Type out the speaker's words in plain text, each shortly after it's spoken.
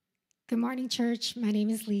Good morning, church. My name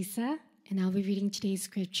is Lisa, and I'll be reading today's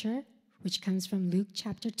scripture, which comes from Luke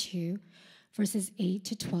chapter 2, verses 8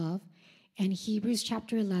 to 12, and Hebrews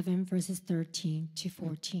chapter 11, verses 13 to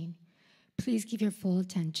 14. Please give your full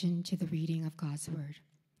attention to the reading of God's word.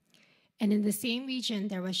 And in the same region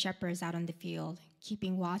there were shepherds out on the field,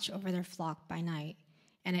 keeping watch over their flock by night.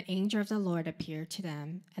 And an angel of the Lord appeared to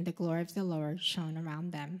them, and the glory of the Lord shone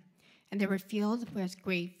around them. And they were filled with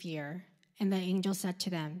great fear. And the angel said to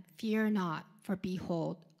them, "Fear not, for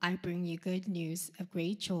behold, I bring you good news of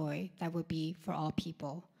great joy that will be for all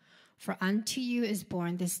people. For unto you is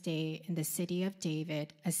born this day in the city of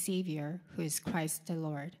David a Savior, who is Christ the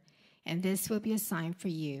Lord. And this will be a sign for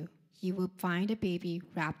you. You will find a baby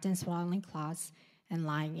wrapped in swaddling cloths and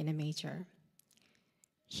lying in a manger."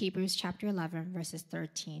 Hebrews chapter 11, verses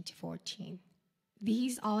 13 to 14.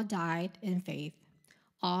 These all died in faith,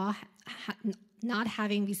 all not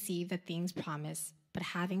having received the things promised, but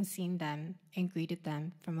having seen them and greeted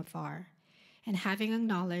them from afar, and having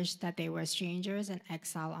acknowledged that they were strangers and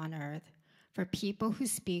exile on earth. For people who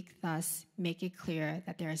speak thus make it clear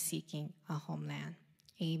that they are seeking a homeland.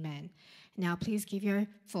 Amen. Now please give your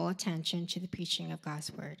full attention to the preaching of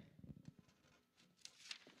God's word.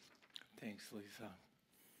 Thanks, Lisa.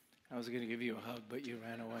 I was going to give you a hug, but you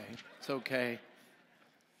ran away. It's okay.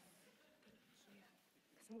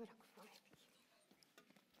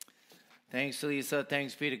 Thanks, Lisa.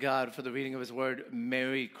 Thanks be to God for the reading of his word.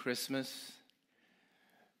 Merry Christmas.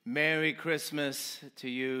 Merry Christmas to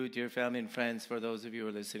you, dear family and friends, for those of you who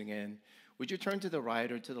are listening in. Would you turn to the right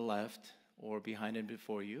or to the left or behind and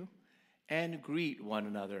before you and greet one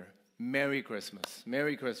another? Merry Christmas.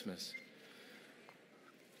 Merry Christmas.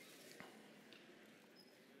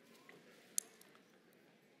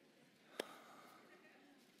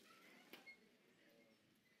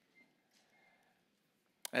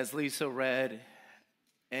 As Lisa read,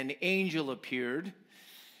 an angel appeared,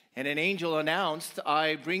 and an angel announced,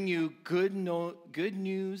 "I bring you good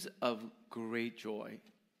news of great joy."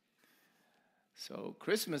 So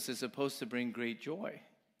Christmas is supposed to bring great joy.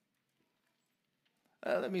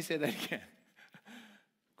 Let me say that again.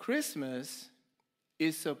 Christmas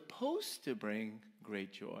is supposed to bring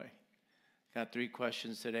great joy. Got 3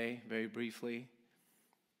 questions today, very briefly.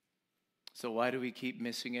 So why do we keep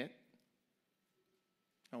missing it?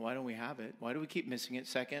 And why don't we have it? Why do we keep missing it?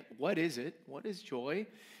 Second, what is it? What is joy?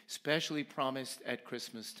 Especially promised at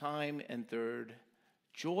Christmas time. And third,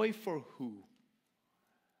 joy for who?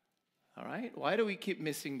 All right? Why do we keep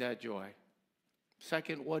missing that joy?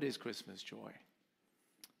 Second, what is Christmas joy?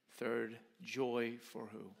 Third, joy for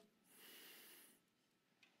who?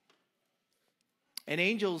 An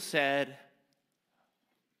angel said,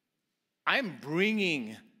 "I'm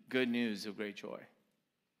bringing good news of great joy."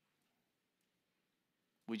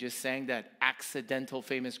 We just sang that accidental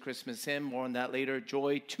famous Christmas hymn, more on that later,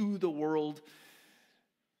 "Joy to the world,"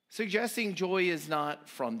 suggesting joy is not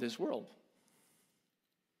from this world.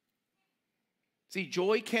 See,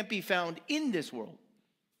 joy can't be found in this world.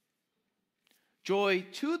 Joy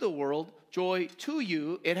to the world, joy to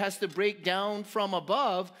you, it has to break down from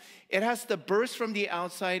above. It has to burst from the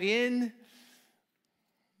outside in.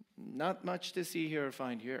 Not much to see here or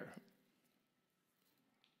find here.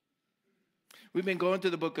 We've been going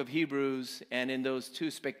through the book of Hebrews, and in those 2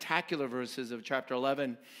 spectacular verses of chapter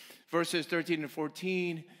 11, verses 13 and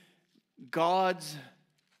 14, God's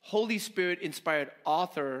Holy Spirit-inspired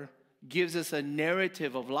author gives us a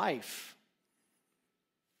narrative of life.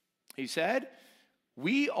 He said,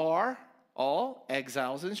 we are all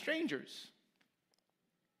exiles and strangers.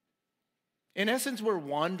 In essence, we're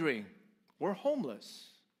wandering. We're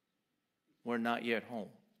homeless. We're not yet home.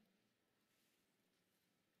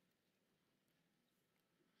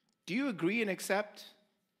 Do you agree and accept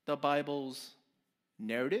the Bible's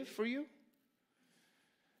narrative for you?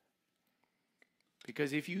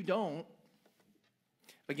 Because if you don't,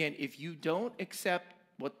 again, if you don't accept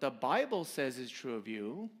what the Bible says is true of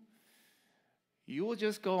you, you will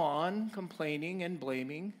just go on complaining and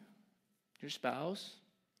blaming your spouse,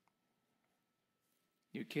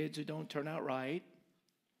 your kids who don't turn out right,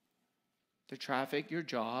 the traffic, your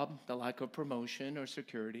job, the lack of promotion or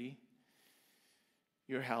security,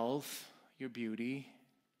 your health, your beauty,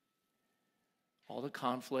 all the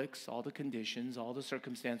conflicts, all the conditions, all the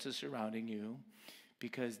circumstances surrounding you,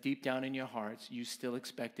 because deep down in your hearts, you still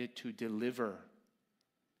expect it to deliver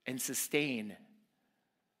and sustain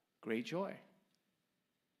great joy.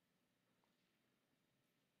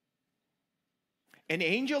 An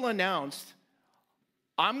angel announced,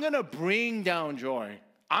 "I'm going to bring down joy.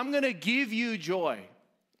 I'm going to give you joy."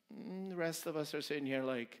 The rest of us are sitting here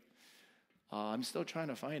like, I'm still trying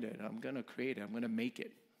to find it. I'm going to create it. I'm going to make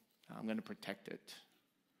it. I'm going to protect it.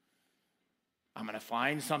 I'm going to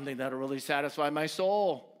find something that'll really satisfy my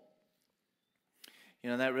soul. You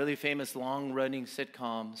know, that really famous long-running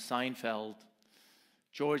sitcom, Seinfeld,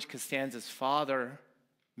 George Costanza's father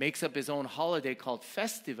makes up his own holiday called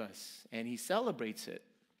Festivus, and he celebrates it.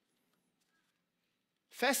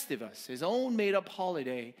 Festivus, his own made-up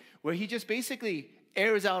holiday, where he just basically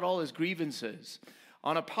airs out all his grievances.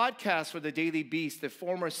 On a podcast for the Daily Beast, the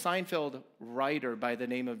former Seinfeld writer by the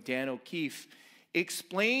name of Dan O'Keefe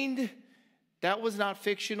explained that was not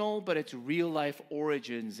fictional, but it's real-life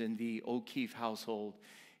origins in the O'Keefe household.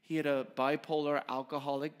 He had a bipolar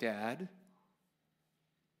alcoholic dad,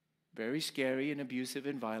 very scary and abusive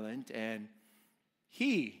and violent, and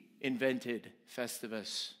he invented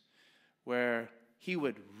Festivus, where he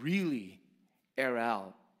would really air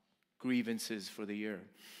out grievances for the year.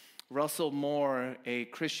 Russell Moore, a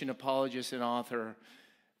Christian apologist and author,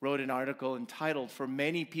 wrote an article entitled, "For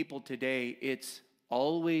many people today, it's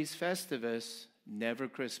always Festivus, never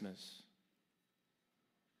Christmas."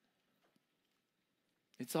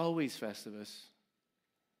 It's always Festivus.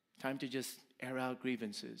 Time to just air out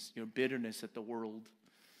grievances, your bitterness at the world.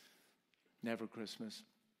 Never Christmas.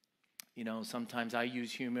 You know, sometimes I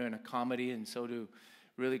use humor in a comedy, and so do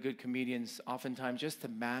really good comedians, oftentimes just to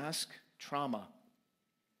mask trauma.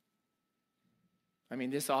 I mean,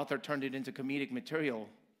 this author turned it into comedic material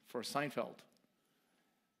for Seinfeld.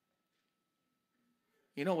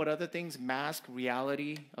 You know what other things mask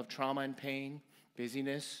reality of trauma and pain?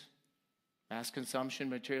 Busyness, mass consumption,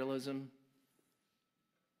 materialism,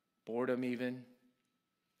 boredom even,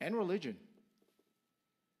 and religion.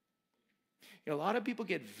 You know, a lot of people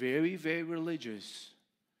get very, very religious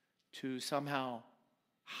to somehow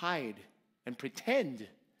hide and pretend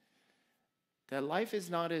that life is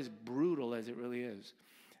not as brutal as it really is.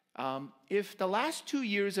 If the last 2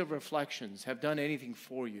 years of reflections have done anything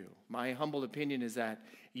for you, my humble opinion is that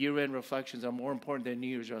year-end reflections are more important than New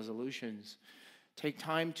Year's resolutions. Take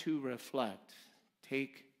time to reflect.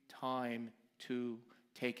 Take time to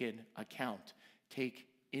take in account. Take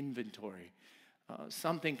inventory.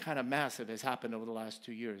 Something kind of massive has happened over the last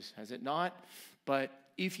 2 years, has it not?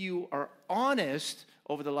 But if you are honest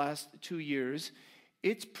over the last 2 years,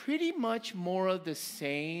 it's pretty much more of the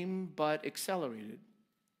same, but accelerated.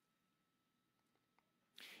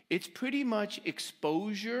 It's pretty much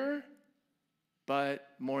exposure, but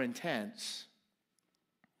more intense.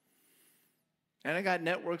 And I got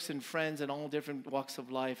networks and friends in all different walks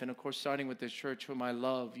of life. And of course, starting with this church whom I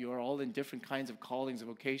love, you are all in different kinds of callings,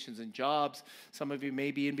 vocations, and jobs. Some of you may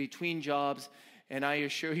be in between jobs. And I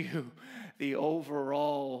assure you, the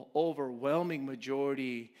overall, overwhelming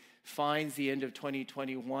majority finds the end of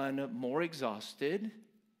 2021 more exhausted,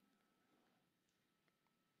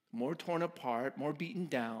 more torn apart, more beaten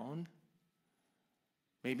down,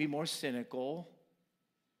 maybe more cynical,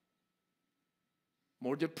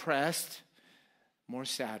 more depressed, more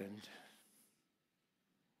saddened.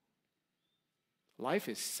 Life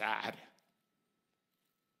is sad.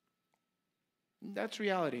 That's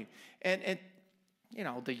reality. And you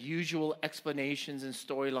know, the usual explanations and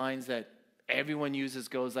storylines that everyone uses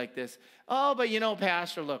goes like this. Oh, but you know,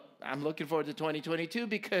 Pastor, look, I'm looking forward to 2022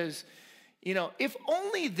 because, you know, if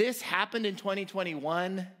only this happened in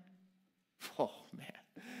 2021, oh,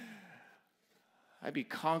 man. I'd be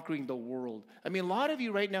conquering the world. I mean, a lot of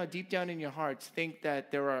you right now, deep down in your hearts, think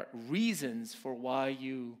that there are reasons for why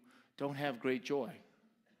you don't have great joy.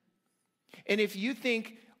 And if you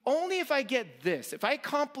think, only if I get this, if I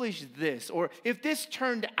accomplish this, or if this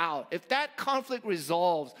turned out, if that conflict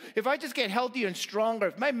resolves, if I just get healthier and stronger,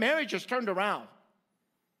 if my marriage just turned around,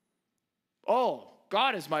 oh,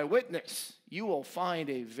 God is my witness, you will find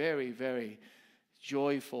a very, very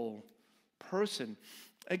joyful person.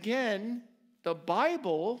 Again, the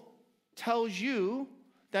Bible tells you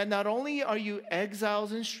that not only are you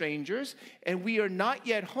exiles and strangers, and we are not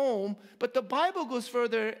yet home, but the Bible goes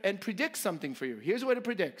further and predicts something for you. Here's what it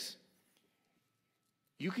predicts.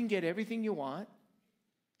 You can get everything you want.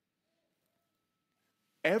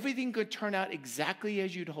 Everything could turn out exactly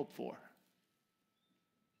as you'd hope for.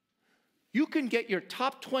 You can get your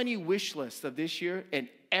top 20 wish list of this year, and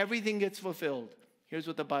everything gets fulfilled. Here's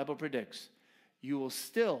what the Bible predicts. You will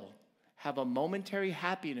still have a momentary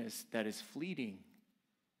happiness that is fleeting.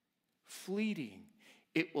 Fleeting.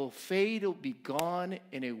 It will fade, it will be gone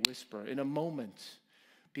in a whisper, in a moment.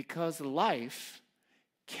 Because life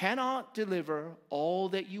cannot deliver all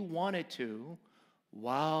that you want it to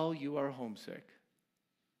while you are homesick.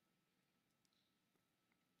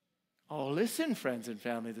 Oh, listen, friends and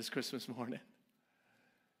family, this Christmas morning.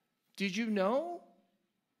 Did you know?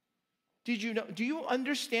 Did you know? Do you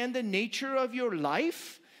understand the nature of your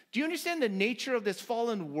life? Do you understand the nature of this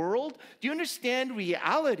fallen world? Do you understand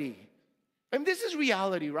reality? I mean, this is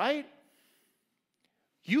reality, right?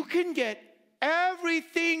 You can get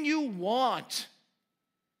everything you want,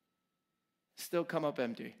 still come up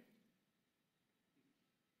empty.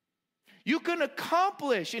 You can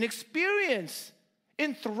accomplish and experience,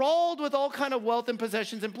 enthralled with all kind of wealth and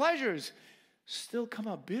possessions and pleasures, still come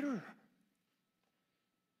out bitter.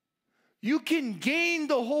 You can gain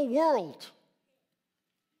the whole world,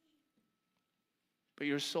 but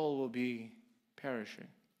your soul will be perishing.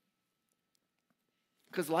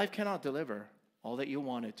 Because life cannot deliver all that you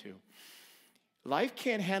want it to. Life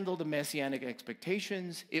can't handle the messianic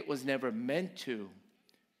expectations. It was never meant to.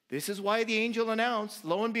 This is why the angel announced,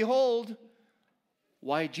 lo and behold,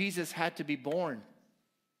 why Jesus had to be born.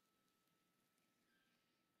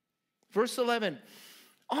 Verse 11,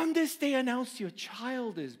 on this day announced to you, a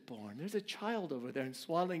child is born. There's a child over there in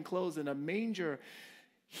swaddling clothes in a manger.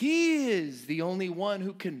 He is the only one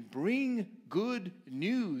who can bring good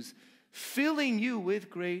news, filling you with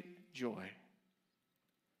great joy.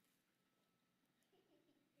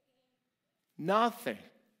 Nothing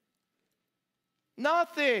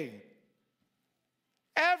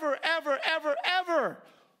ever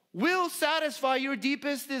will satisfy your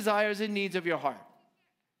deepest desires and needs of your heart.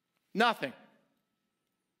 Nothing.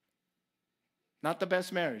 Not the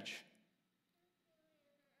best marriage.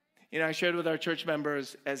 You know, I shared with our church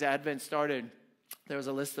members as Advent started, there was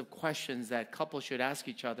a list of questions that couples should ask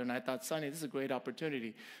each other. And I thought, Sonny, this is a great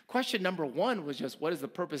opportunity. Question number one was just, what is the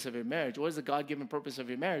purpose of your marriage? What is the God-given purpose of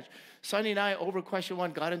your marriage? Sonny and I, over question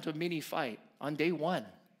one, got into a mini fight on day one.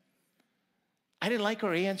 I didn't like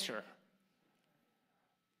her answer.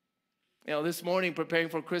 You know, this morning, preparing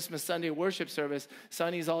for Christmas Sunday worship service,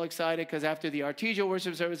 Sonny's all excited because after the Artesia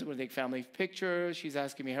worship service, we're going to take family pictures. She's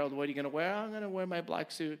asking me, Harold, what are you going to wear? I'm going to wear my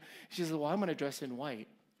black suit. She says, well, I'm going to dress in white,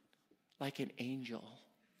 like an angel.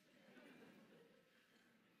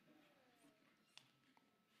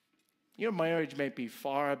 Your marriage may be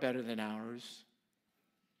far better than ours,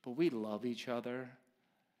 but we love each other.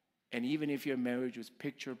 And even if your marriage was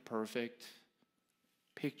picture perfect,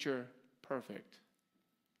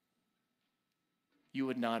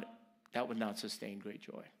 that would not sustain great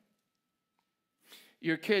joy.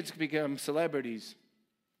 Your kids become celebrities,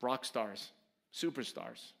 rock stars,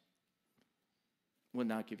 superstars. Would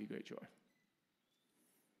not give you great joy.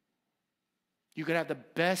 You could have the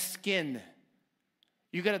best skin.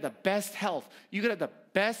 You could have the best health. You could have the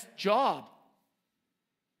best job.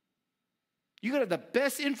 You could have the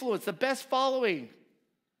best influence, the best following.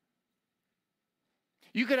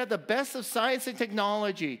 You could have the best of science and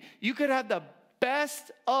technology. You could have the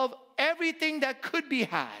best of everything that could be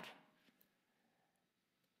had.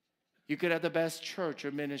 You could have the best church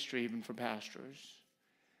or ministry, even for pastors.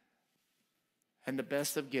 And the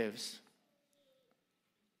best of gifts.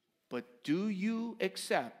 But do you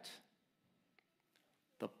accept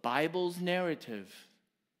the Bible's narrative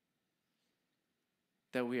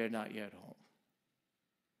that we are not yet home?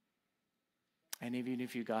 And even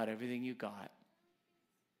if you got everything you got,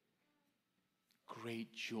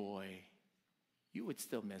 great joy, you would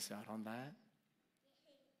still miss out on that.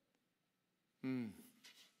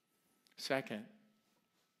 Second,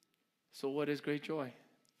 so what is great joy?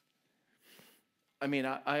 I mean,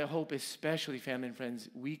 I hope especially, family and friends,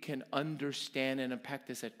 we can understand and unpack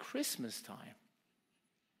this at Christmas time.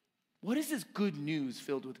 What is this good news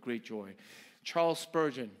filled with great joy? Charles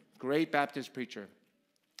Spurgeon, great Baptist preacher,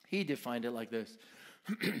 he defined it like this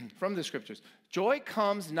from the scriptures. Joy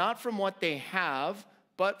comes not from what they have,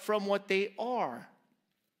 but from what they are.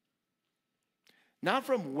 Not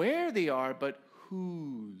from where they are, but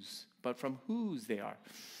from whose they are.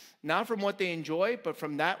 Not from what they enjoy, but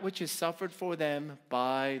from that which is suffered for them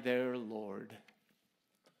by their Lord.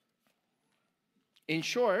 In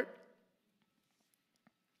short,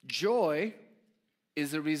 joy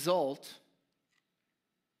is a result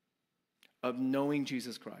of knowing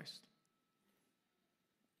Jesus Christ.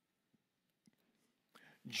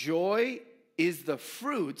 Joy is the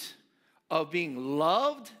fruit of being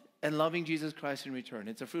loved and loving Jesus Christ in return.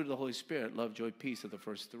 It's a fruit of the Holy Spirit, love, joy, peace, of the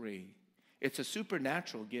first three. It's a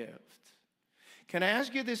supernatural gift. Can I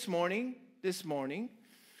ask you this morning,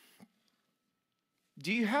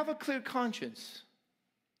 do you have a clear conscience?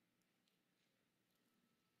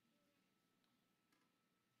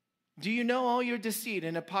 Do you know all your deceit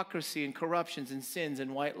and hypocrisy and corruptions and sins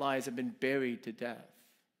and white lies have been buried to death?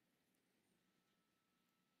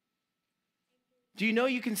 Do you know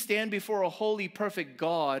you can stand before a holy, perfect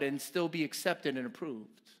God and still be accepted and approved?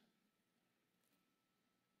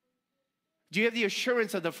 Do you have the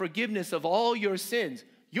assurance of the forgiveness of all your sins?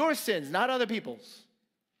 Your sins, not other people's.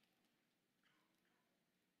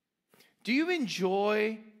 Do you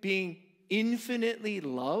enjoy being infinitely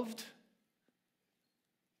loved?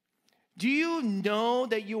 Do you know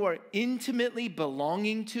that you are intimately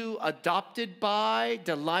belonging to, adopted by,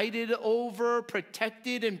 delighted over,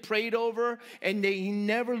 protected and prayed over, and that He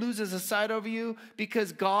never loses a sight of you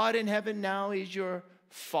because God in heaven now is your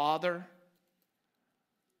Father?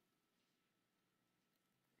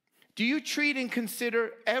 Do you treat and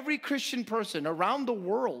consider every Christian person around the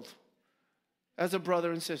world as a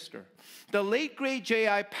brother and sister? The late, great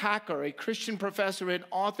J.I. Packer, a Christian professor and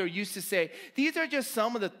author, used to say, these are just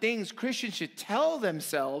some of the things Christians should tell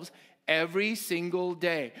themselves every single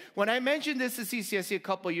day. When I mentioned this to CCSC a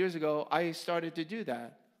couple years ago, I started to do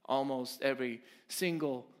that almost every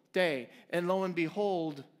single day. And lo and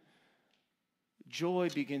behold, joy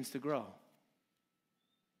begins to grow.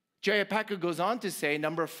 J.I. Packer goes on to say,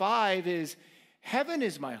 number 5 is, heaven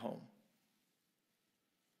is my home.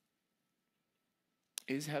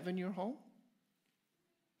 Is heaven your home?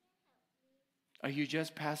 Are you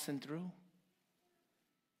just passing through?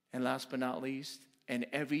 And last but not least, and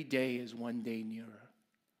every day is one day nearer.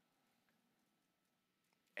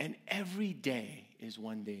 And every day is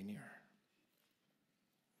one day nearer.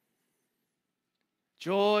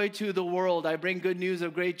 Joy to the world. I bring good news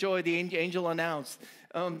of great joy, the angel announced.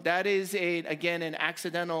 That is, again, an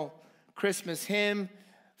accidental Christmas hymn,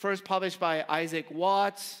 first published by Isaac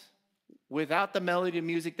Watts, without the melody and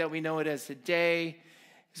music that we know it as today.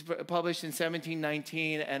 It's published in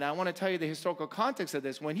 1719, and I want to tell you the historical context of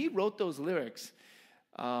this. When he wrote those lyrics,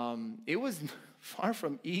 it was far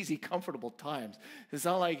from easy, comfortable times. It's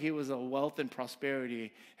not like he was a wealth and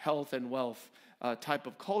prosperity, health and wealth type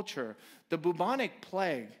of culture. The bubonic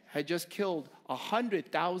plague had just killed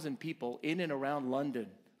 100,000 people in and around London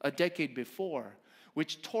a decade before,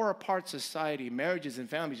 which tore apart society. Marriages and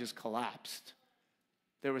families just collapsed.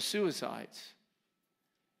 There were suicides,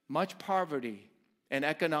 much poverty, and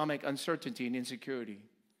economic uncertainty and insecurity.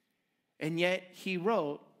 And yet he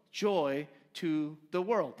wrote joy to the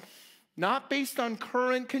world. Not based on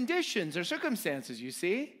current conditions or circumstances, you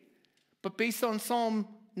see, but based on Psalm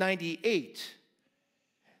 98.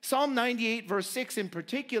 Psalm 98 verse 6 in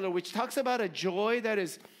particular, which talks about a joy that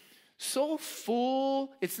is so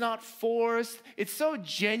full, it's not forced, it's so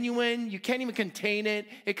genuine, you can't even contain it.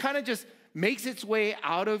 It kind of just makes its way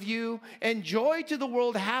out of you. And joy to the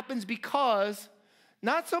world happens because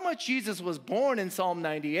not so much Jesus was born in Psalm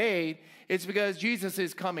 98, it's because Jesus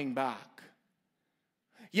is coming back.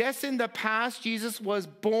 Yes, in the past, Jesus was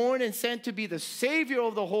born and sent to be the Savior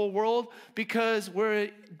of the whole world because we're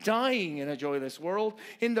dying in a joyless world.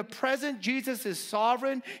 In the present, Jesus is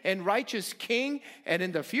sovereign and righteous King. And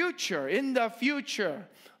in the future,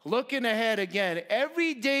 looking ahead again,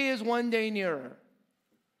 every day is one day nearer.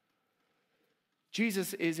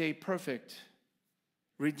 Jesus is a perfect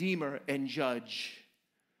Redeemer and Judge.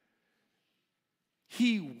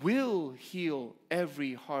 He will heal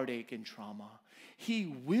every heartache and trauma. He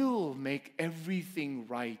will make everything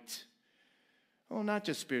right. Oh, not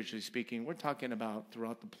just spiritually speaking. We're talking about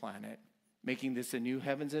throughout the planet, making this a new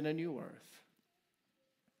heavens and a new earth.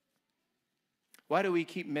 Why do we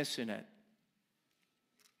keep missing it?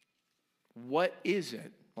 What is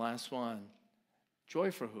it? Last one.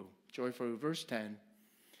 Joy for who? Joy for who? Verse 10.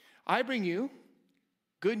 I bring you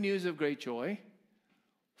good news of great joy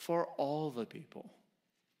for all the people.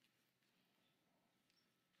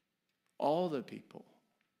 All the people.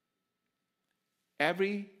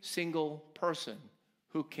 Every single person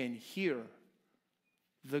who can hear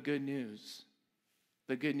the good news.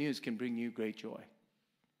 The good news can bring you great joy.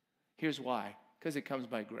 Here's why. Because it comes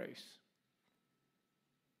by grace.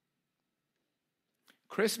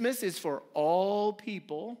 Christmas is for all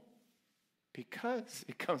people because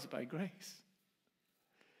it comes by grace.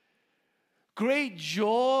 Great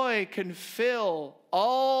joy can fill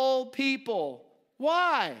all people.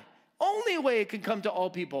 Why? Only way it can come to all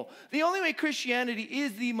people. The only way Christianity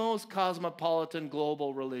is the most cosmopolitan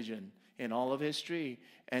global religion in all of history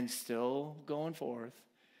and still going forth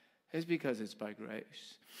is because it's by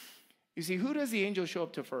grace. You see, who does the angel show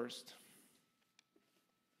up to first?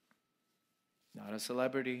 Not a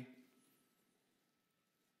celebrity.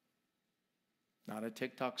 Not a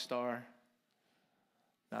TikTok star.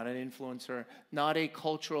 Not an influencer. Not a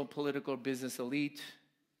cultural, political, business elite.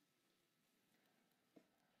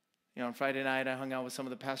 You know, on Friday night, I hung out with some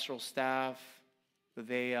of the pastoral staff.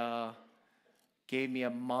 They gave me a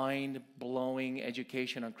mind-blowing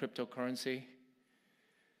education on cryptocurrency.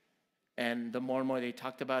 And the more and more they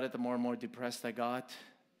talked about it, the more and more depressed I got.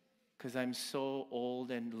 Because I'm so old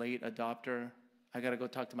and late adopter. I got to go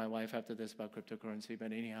talk to my wife after this about cryptocurrency.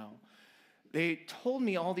 But anyhow, they told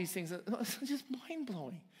me all these things. It's just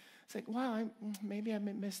mind-blowing. It's like, wow, maybe I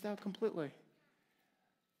missed out completely.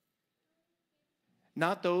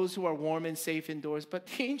 Not those who are warm and safe indoors, but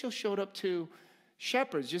the angel showed up to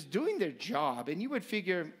shepherds just doing their job. And you would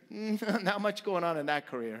figure, not much going on in that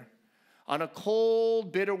career. On a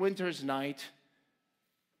cold, bitter winter's night,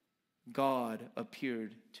 God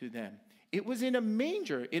appeared to them. It was in a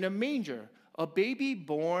manger, a baby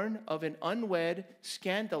born of an unwed,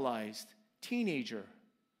 scandalized teenager.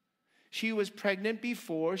 She was pregnant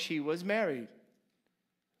before she was married.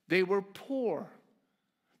 They were poor.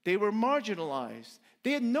 They were marginalized.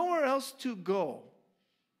 They had nowhere else to go.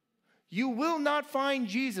 You will not find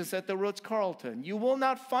Jesus at the Ritz-Carlton. You will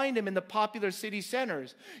not find him in the popular city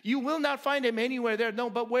centers. You will not find him anywhere there. No,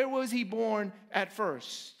 but where was he born at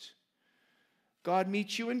first? God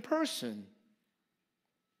meets you in person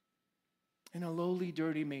in a lowly,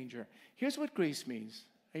 dirty manger. Here's what grace means.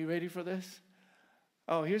 Are you ready for this?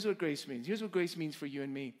 Oh, here's what grace means. Here's what grace means for you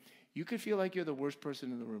and me. You could feel like you're the worst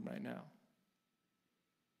person in the room right now.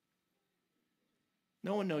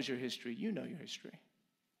 No one knows your history. You know your history.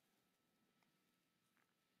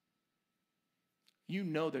 You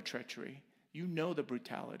know the treachery. You know the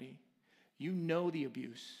brutality. You know the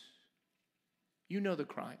abuse. You know the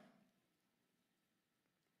crime.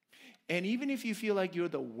 And even if you feel like you're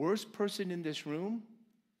the worst person in this room,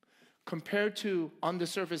 compared to, on the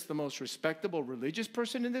surface, the most respectable religious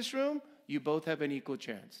person in this room, you both have an equal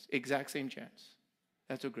chance. Exact same chance.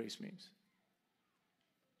 That's what grace means.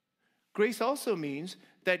 Grace also means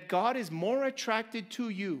that God is more attracted to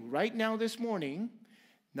you right now this morning,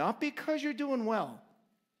 not because you're doing well.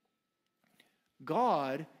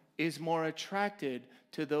 God is more attracted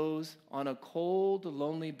to those on a cold,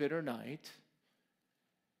 lonely, bitter night,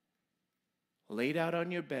 laid out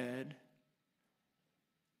on your bed,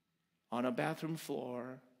 on a bathroom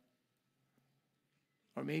floor,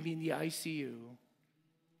 or maybe in the ICU.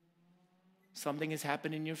 Something has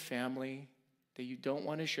happened in your family that you don't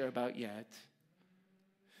want to share about yet.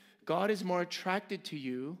 God is more attracted to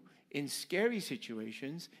you in scary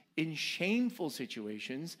situations, in shameful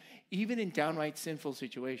situations, even in downright sinful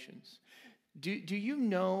situations. Do you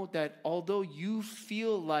know that although you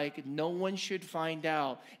feel like no one should find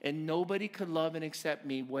out and nobody could love and accept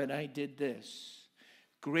me when I did this,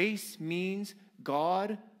 grace means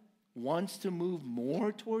God wants to move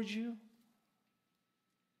more towards you?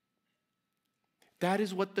 That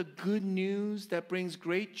is what the good news that brings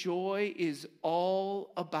great joy is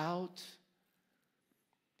all about.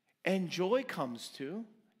 And joy comes to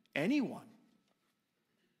anyone.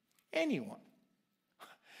 Anyone.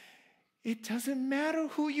 It doesn't matter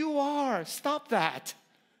who you are. Stop that.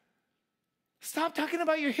 Stop talking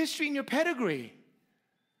about your history and your pedigree.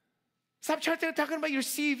 Stop talking about your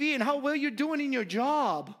CV and how well you're doing in your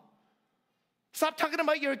job. Stop talking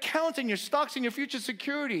about your accounts and your stocks and your future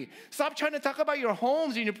security. Stop trying to talk about your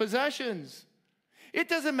homes and your possessions. It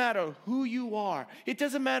doesn't matter who you are. It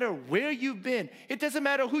doesn't matter where you've been. It doesn't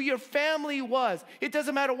matter who your family was. It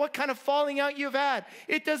doesn't matter what kind of falling out you've had.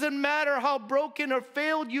 It doesn't matter how broken or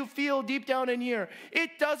failed you feel deep down in here.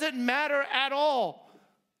 It doesn't matter at all.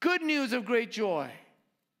 Good news of great joy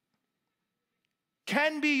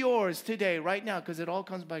can be yours today, right now, because it all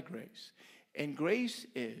comes by grace. And grace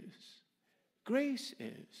is,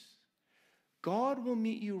 God will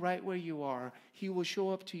meet you right where you are. He will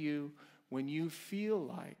show up to you when you feel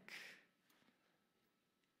like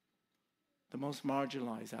the most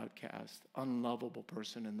marginalized, outcast, unlovable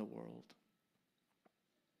person in the world.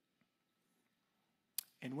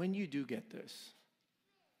 And when you do get this,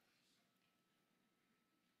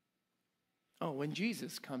 when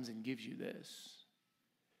Jesus comes and gives you this,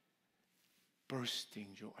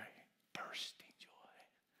 bursting joy,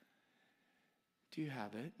 do you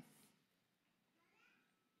have it?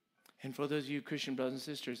 And for those of you Christian brothers and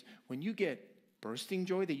sisters, when you get bursting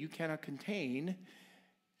joy that you cannot contain,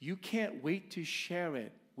 you can't wait to share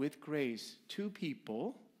it with grace to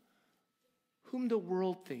people whom the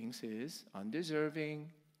world thinks is undeserving,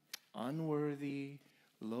 unworthy,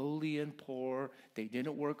 lowly and poor. They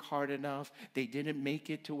didn't work hard enough. They didn't make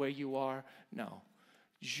it to where you are. No.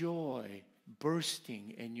 Joy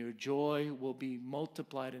bursting, and your joy will be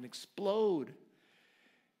multiplied and explode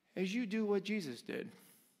as you do what Jesus did.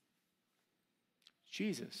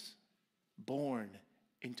 Jesus, born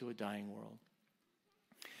into a dying world.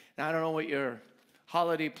 Now, I don't know what your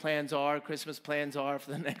holiday plans are, Christmas plans are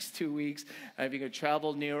for the next 2 weeks. If you're going to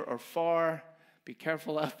travel near or far, be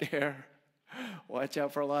careful out there. Watch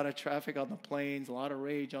out for a lot of traffic on the planes, a lot of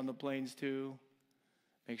rage on the planes too.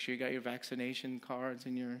 Make sure you got your vaccination cards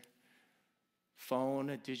and your phone,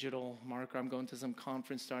 a digital marker. I'm going to some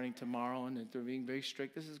conference starting tomorrow, and they're being very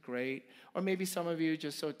strict. This is great. Or maybe some of you are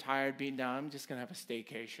just so tired, being down, I'm just going to have a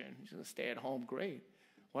staycation. I'm just going to stay at home. Great.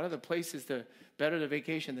 What other places better to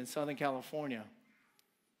vacation than Southern California?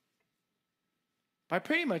 I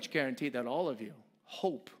pretty much guarantee that all of you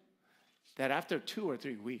hope that after 2 or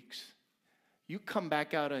 3 weeks, you come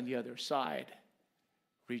back out on the other side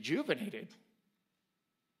rejuvenated.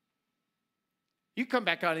 You come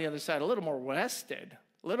back out on the other side a little more rested,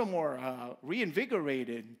 a little more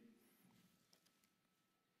reinvigorated.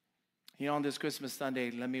 You know, on this Christmas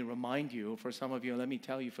Sunday, let me remind you, for some of you, let me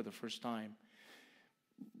tell you for the first time,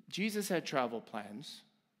 Jesus had travel plans,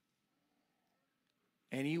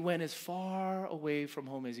 and he went as far away from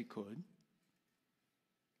home as he could.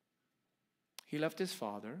 He left his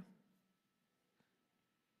Father,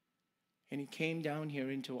 and he came down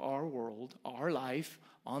here into our world, our life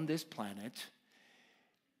on this planet,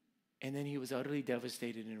 and then he was utterly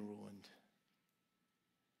devastated and ruined.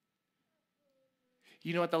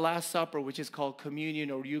 You know, at the Last Supper, which is called communion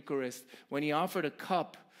or Eucharist, when he offered a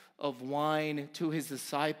cup of wine to his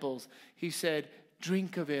disciples, he said,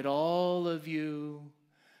 "Drink of it, all of you,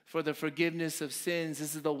 for the forgiveness of sins.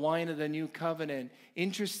 This is the wine of the new covenant."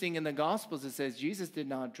 Interesting, in the Gospels it says Jesus did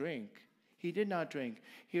not drink. He did not drink.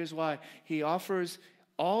 Here's why. He offers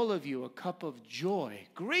all of you a cup of joy,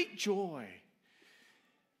 great joy,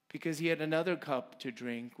 because he had another cup to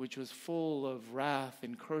drink, which was full of wrath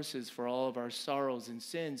and curses for all of our sorrows and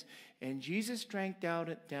sins. And Jesus drank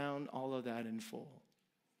down all of that in full.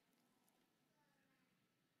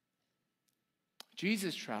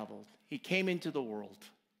 Jesus traveled. He came into the world.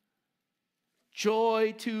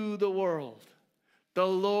 Joy to the world. The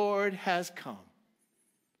Lord has come.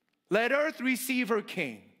 Let earth receive her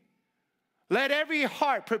King. Let every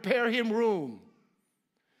heart prepare him room.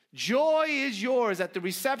 Joy is yours at the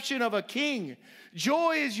reception of a king.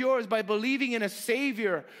 Joy is yours by believing in a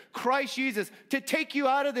Savior, Christ Jesus, to take you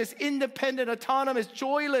out of this independent, autonomous,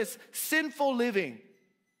 joyless, sinful living.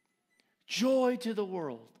 Joy to the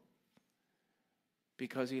world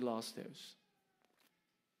because he lost his.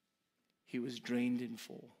 He was drained in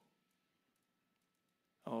full.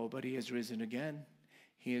 Oh, but he has risen again.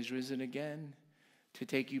 He has risen again to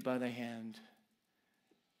take you by the hand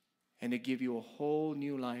and to give you a whole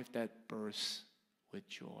new life that bursts with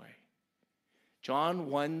joy. John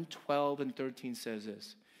 1:12 and 13 says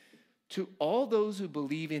this: "To all those who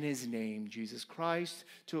believe in his name," Jesus Christ,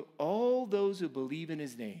 "to all those who believe in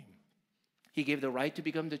his name, he gave the right to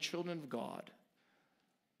become the children of God,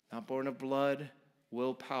 not born of blood,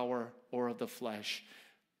 willpower, or of the flesh,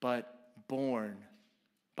 but born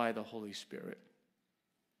by the Holy Spirit."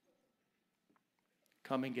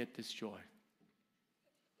 Come and get this joy.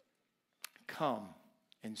 Come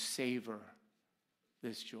and savor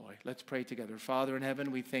this joy. Let's pray together. Father in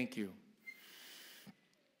heaven, we thank you.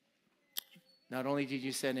 Not only did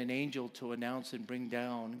you send an angel to announce and bring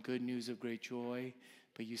down good news of great joy,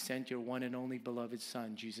 but you sent your one and only beloved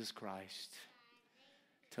Son, Jesus Christ,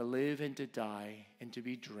 to live and to die and to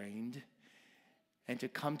be drained and to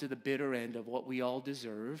come to the bitter end of what we all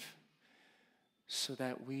deserve, so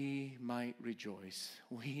that we might rejoice.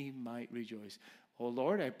 We might rejoice. Oh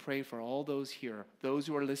Lord, I pray for all those here, those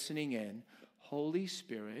who are listening in. Holy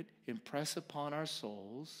Spirit, impress upon our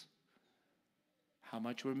souls how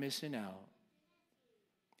much we're missing out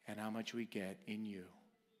and how much we get in you.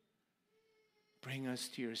 Bring us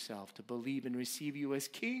to yourself, to believe and receive you as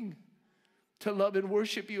King, to love and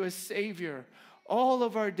worship you as Savior all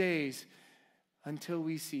of our days until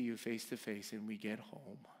we see you face to face and we get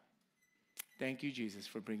home. Thank you, Jesus,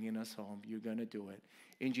 for bringing us home. You're going to do it.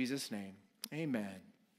 In Jesus' name, amen.